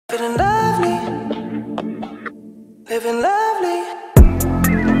Living lovely, living lovely.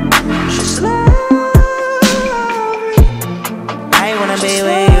 She's lovely. I wanna be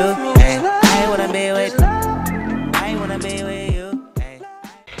with you. Hey. I wanna be with. I wanna be with you. Hey.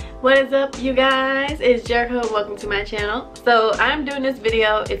 What is up, you guys? It's Jerika. Welcome to my channel. So I'm doing this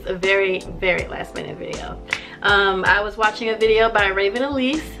video. It's a very last minute video. I was watching a video by Raven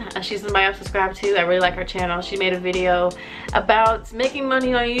Elise. She's somebody I subscribe to. I really like her channel. She made a video about making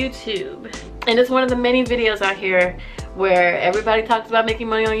money on YouTube. And it's one of the many videos out here where everybody talks about making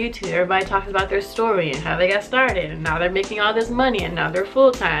money on YouTube. Everybody talks about their story and how they got started. And now they're making all this money and now they're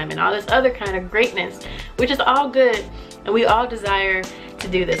full-time and all this other kind of greatness, which is all good. And we all desire to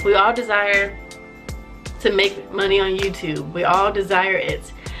do this. We all desire to make money on YouTube. We all desire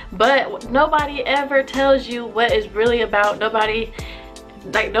it. But nobody ever tells you what it's really about. No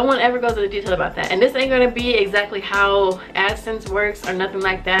one ever goes into detail about that. And this ain't gonna be exactly how AdSense works or nothing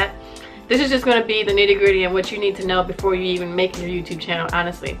like that. This is just gonna be the nitty-gritty and what you need to know before you even make your YouTube channel,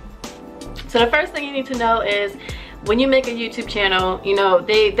 honestly. So the first thing you need to know is when you make a YouTube channel, you know,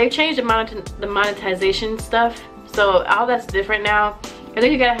 they changed the monetization stuff. So all that's different now. I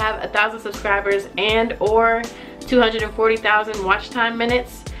think you gotta have 1,000 subscribers and or 240,000 watch time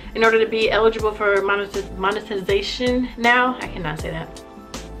minutes in order to be eligible for monetization now. I cannot say that.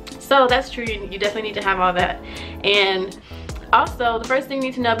 So that's true, you definitely need to have all that. And also, the first thing you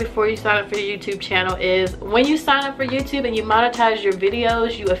need to know before you sign up for your YouTube channel is when you sign up for YouTube and you monetize your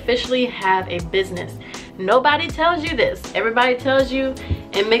videos, you officially have a business. Nobody tells you this. Everybody tells you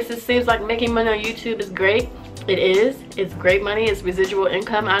and makes it seem like making money on YouTube is great. It is. It's great money. It's residual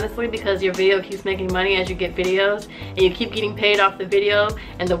income, honestly, because your video keeps making money as you get videos and you keep getting paid off the video,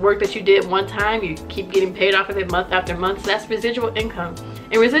 and the work that you did one time, you keep getting paid off of it month after month. So that's residual income,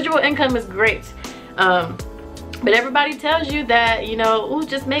 and residual income is great. But everybody tells you that, you know, oh,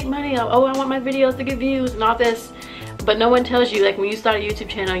 just make money. Oh, I want my videos to get views and all this. But no one tells you, like, when you start a YouTube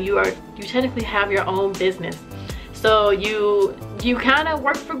channel, you technically have your own business. So you kind of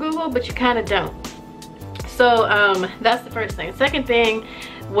work for Google, but you kind of don't. So that's the first thing. Second thing,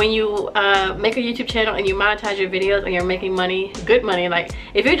 when you make a YouTube channel and you monetize your videos and you're making money, good money, like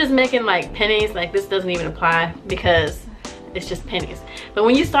if you're just making like pennies, like this doesn't even apply because it's just pennies. But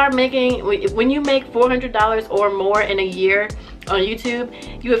when you start making, when you make $400 or more in a year on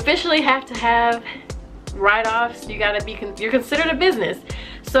YouTube, you officially have to have write-offs. You gotta be, you're considered a business.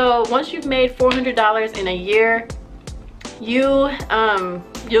 So once you've made $400 in a year, you'll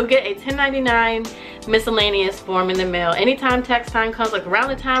get a 1099 miscellaneous form in the mail. Anytime tax time comes, like around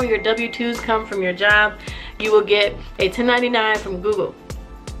the time your W-2s come from your job, you will get a 1099 from Google.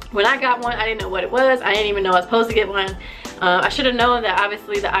 When I got one, I didn't know what it was. I didn't even know I was supposed to get one. I should have known that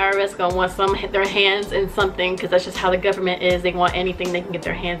obviously the IRS gonna want their hands in something, because that's just how the government is. They want anything they can get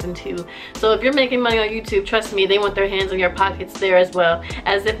their hands into. So if you're making money on YouTube, trust me, they want their hands in your pockets there as well.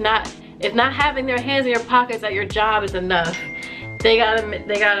 As if not having their hands in your pockets at your job is enough, they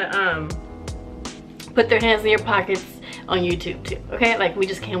gotta put their hands in your pockets on YouTube too, okay? Like, we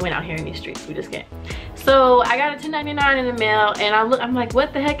just can't win out here in these streets. We just can't. So I got a 1099 in the mail, and I'm like,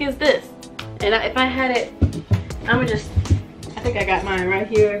 what the heck is this? And if I had it, I think I got mine right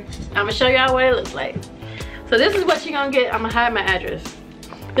here. I'm gonna show y'all what it looks like. So this is what you're gonna get. I'm gonna hide my address.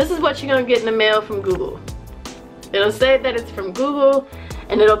 This is what you're gonna get in the mail from Google. It'll say that it's from Google,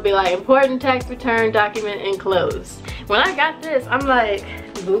 and it'll be like, important tax return document enclosed. When I got this, I'm like,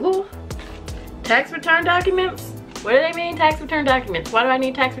 Google? Tax return documents? What do they mean, tax return documents? Why do I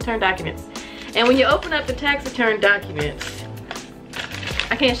need tax return documents? And when you open up the tax return documents,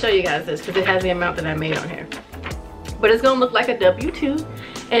 I can't show you guys this because it has the amount that I made on here. But it's gonna look like a W-2,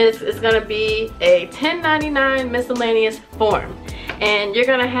 and it's gonna be a 1099 miscellaneous form. And you're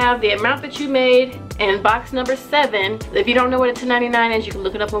gonna have the amount that you made in box number 7. If you don't know what a 1099 is, you can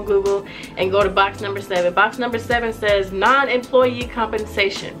look it up on Google and go to box number 7. Box number 7 says non-employee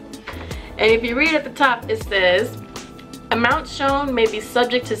compensation. And if you read at the top, it says, amount shown may be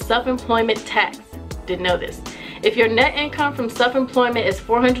subject to self-employment tax. Didn't know this. If your net income from self-employment is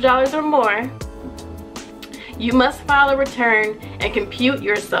 $400 or more, you must file a return and compute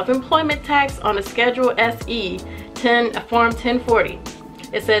your self-employment tax on a Schedule SE Form 1040.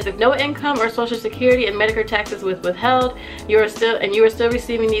 It says if no income or Social Security and Medicare taxes was withheld, you are still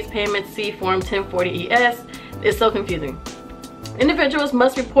receiving these payments, see Form 1040 ES. It's so confusing. Individuals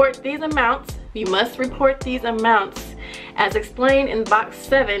must report these amounts. You must report these amounts as explained in box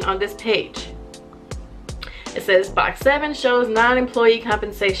 7 on this page. It says box 7 shows non-employee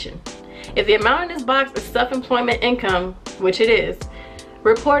compensation. If the amount in this box is self-employment income, which it is,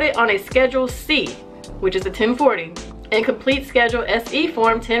 report it on a Schedule C, which is a 1040, and complete schedule SE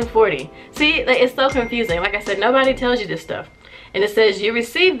form 1040. See, it's so confusing. Like I said, nobody tells you this stuff. And it says you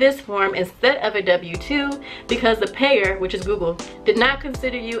received this form instead of a W-2 because the payer, which is Google, did not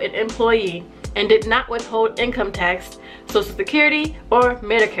consider you an employee and did not withhold income tax, Social Security, or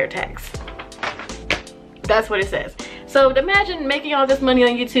Medicare tax. That's what it says. So imagine making all this money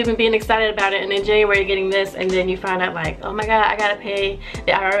on YouTube and being excited about it, and in January getting this, and then you find out like, oh my God, I gotta pay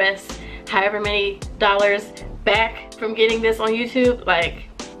the IRS however many dollars back from getting this on YouTube. Like,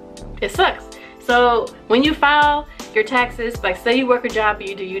 it sucks. So when you file your taxes, like say you work a job but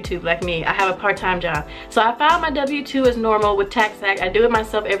you do YouTube like me, I have a part-time job. So I file my W-2 as normal with Tax Act. I do it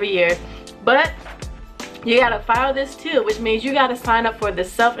myself every year, but you gotta file this too, which means you gotta sign up for the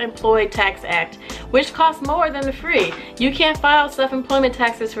Self-Employed Tax Act, which costs more than the free. You can't file self-employment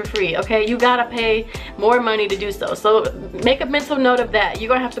taxes for free, okay? You gotta pay more money to do so. So make a mental note of that. You're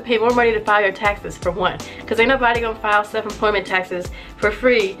gonna have to pay more money to file your taxes, for one, because ain't nobody gonna file self-employment taxes for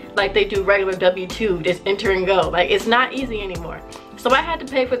free like they do regular W-2, just enter and go. Like, it's not easy anymore. So I had to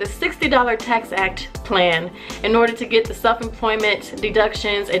pay for the $60 Tax Act plan in order to get the self-employment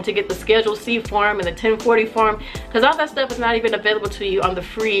deductions and to get the Schedule C form and the 1040 form, because all that stuff is not even available to you on the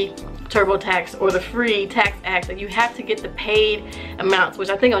free TurboTax or the free Tax Act. And you have to get the paid amounts, which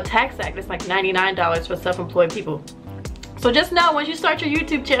I think on Tax Act it's like $99 for self-employed people. So just know, once you start your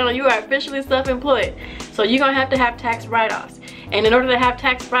YouTube channel, you are officially self-employed. So you're gonna have tax write-offs. And in order to have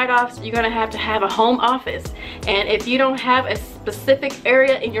tax write-offs, you're gonna have to have a home office. And if you don't have a specific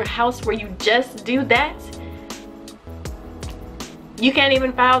area in your house where you just do that, you can't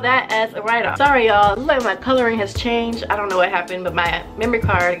even file that as a write-off. Sorry y'all, look, my coloring has changed. I don't know what happened, but my memory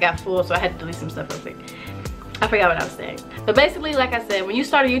card got full, so I had to delete some stuff real quick. I forgot what I was saying. But basically, like I said, when you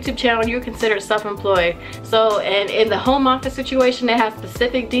start a YouTube channel, you're considered self-employed. So, and in the home office situation, they have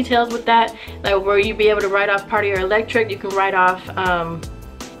specific details with that, like where you be able to write off part of your electric. You can write off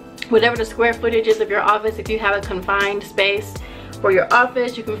whatever the square footage is of your office. If you have a confined space for your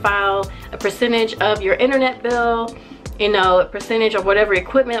office, you can file a percentage of your internet bill, you know, a percentage of whatever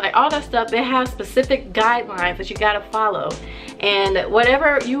equipment, like all that stuff. They have specific guidelines that you gotta follow. And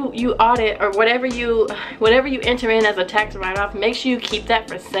whatever you audit, or whatever you enter in as a tax write-off, make sure you keep that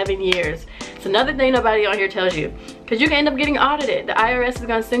for 7 years. It's another thing nobody on here tells you, because you can end up getting audited. The IRS is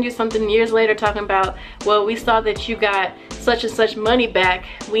gonna send you something years later talking about, well, we saw that you got such and such money back.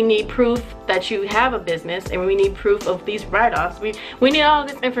 We need proof that you have a business, and we need proof of these write-offs. We need all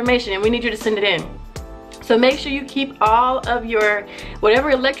this information, and we need you to send it in. So make sure you keep all of your,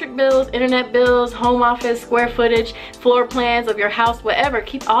 whatever electric bills, internet bills, home office, square footage, floor plans of your house, whatever,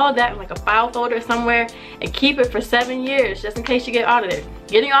 keep all of that in like a file folder somewhere and keep it for 7 years, just in case you get audited.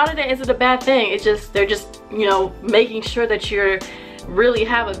 Getting audited isn't a bad thing. It's just, they're just, you know, making sure that you're really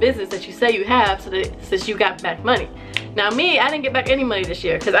have a business that you say you have, so that since you got back money. Now me, I didn't get back any money this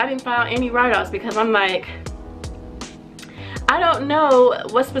year because I didn't file any write-offs, because I'm like, I don't know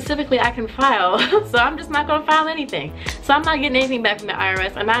what specifically I can file, so I'm just not gonna file anything. So I'm not getting anything back from the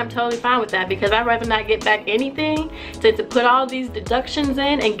IRS, and I'm totally fine with that, because I'd rather not get back anything than to put all these deductions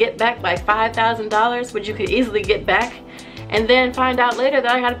in and get back like $5,000, which you could easily get back, and then find out later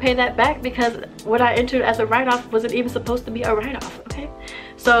that I gotta pay that back because what I entered as a write-off wasn't even supposed to be a write-off, okay?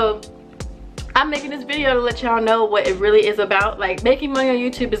 So I'm making this video to let y'all know what it really is about. Like, making money on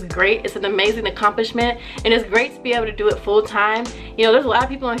YouTube is great. It's an amazing accomplishment, and it's great to be able to do it full time. You know, there's a lot of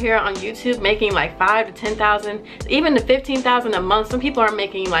people on here on YouTube making like $5,000 to $10,000, even to $15,000 a month. Some people are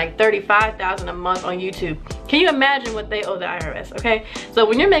making like $35,000 a month on YouTube. Can you imagine what they owe the IRS? Okay, so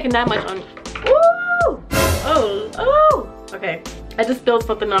when you're making that much on, woo! Oh, okay. I just spilled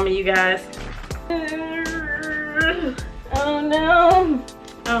something on me, you guys. Oh no!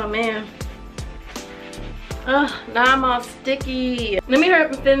 Oh man. Oh, now I'm all sticky. Let me hurry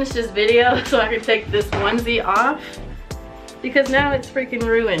up and finish this video so I can take this onesie off, because now it's freaking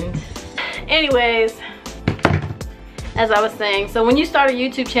ruined. Anyways, as I was saying, so when you start a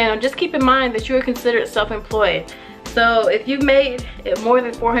YouTube channel, just keep in mind that you are considered self-employed. So if you've made more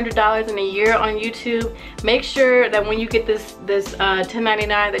than $400 in a year on YouTube, make sure that when you get this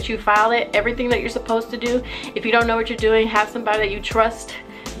 1099 that you file it, everything that you're supposed to do. If you don't know what you're doing, have somebody that you trust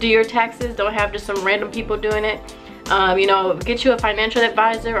do your taxes. Don't have just some random people doing it. You know, get you a financial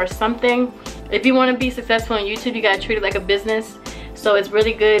advisor or something. If you want to be successful on YouTube, you gotta treat it like a business. So it's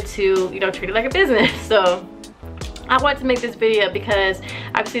really good to, you know, treat it like a business. So I wanted to make this video because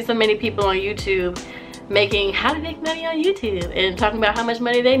I've seen so many people on YouTube making how to make money on YouTube and talking about how much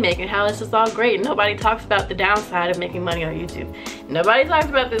money they make and how it's just all great, and nobody talks about the downside of making money on YouTube. Nobody talks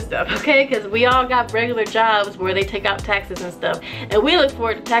about this stuff, okay? Because we all got regular jobs where they take out taxes and stuff, and we look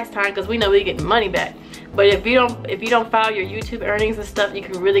forward to tax time because we know we get money back. But if you don't file your YouTube earnings and stuff, you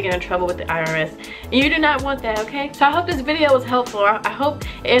can really get in trouble with the IRS. And you do not want that, okay? So I hope this video was helpful. I hope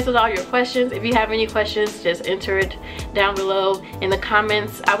it answers all your questions. If you have any questions, just enter it down below in the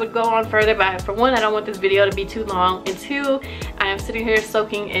comments. I would go on further, but for one, I don't want this video to be too long. And two, I am sitting here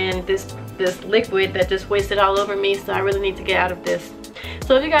soaking in this liquid that just wasted all over me, so I really need to get out of this.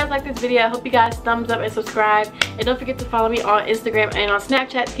 So if you guys like this video, I hope you guys thumbs up and subscribe, and don't forget to follow me on Instagram and on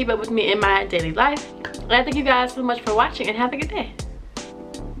Snapchat to keep up with me in my daily life. And I thank you guys so much for watching, and have a good day.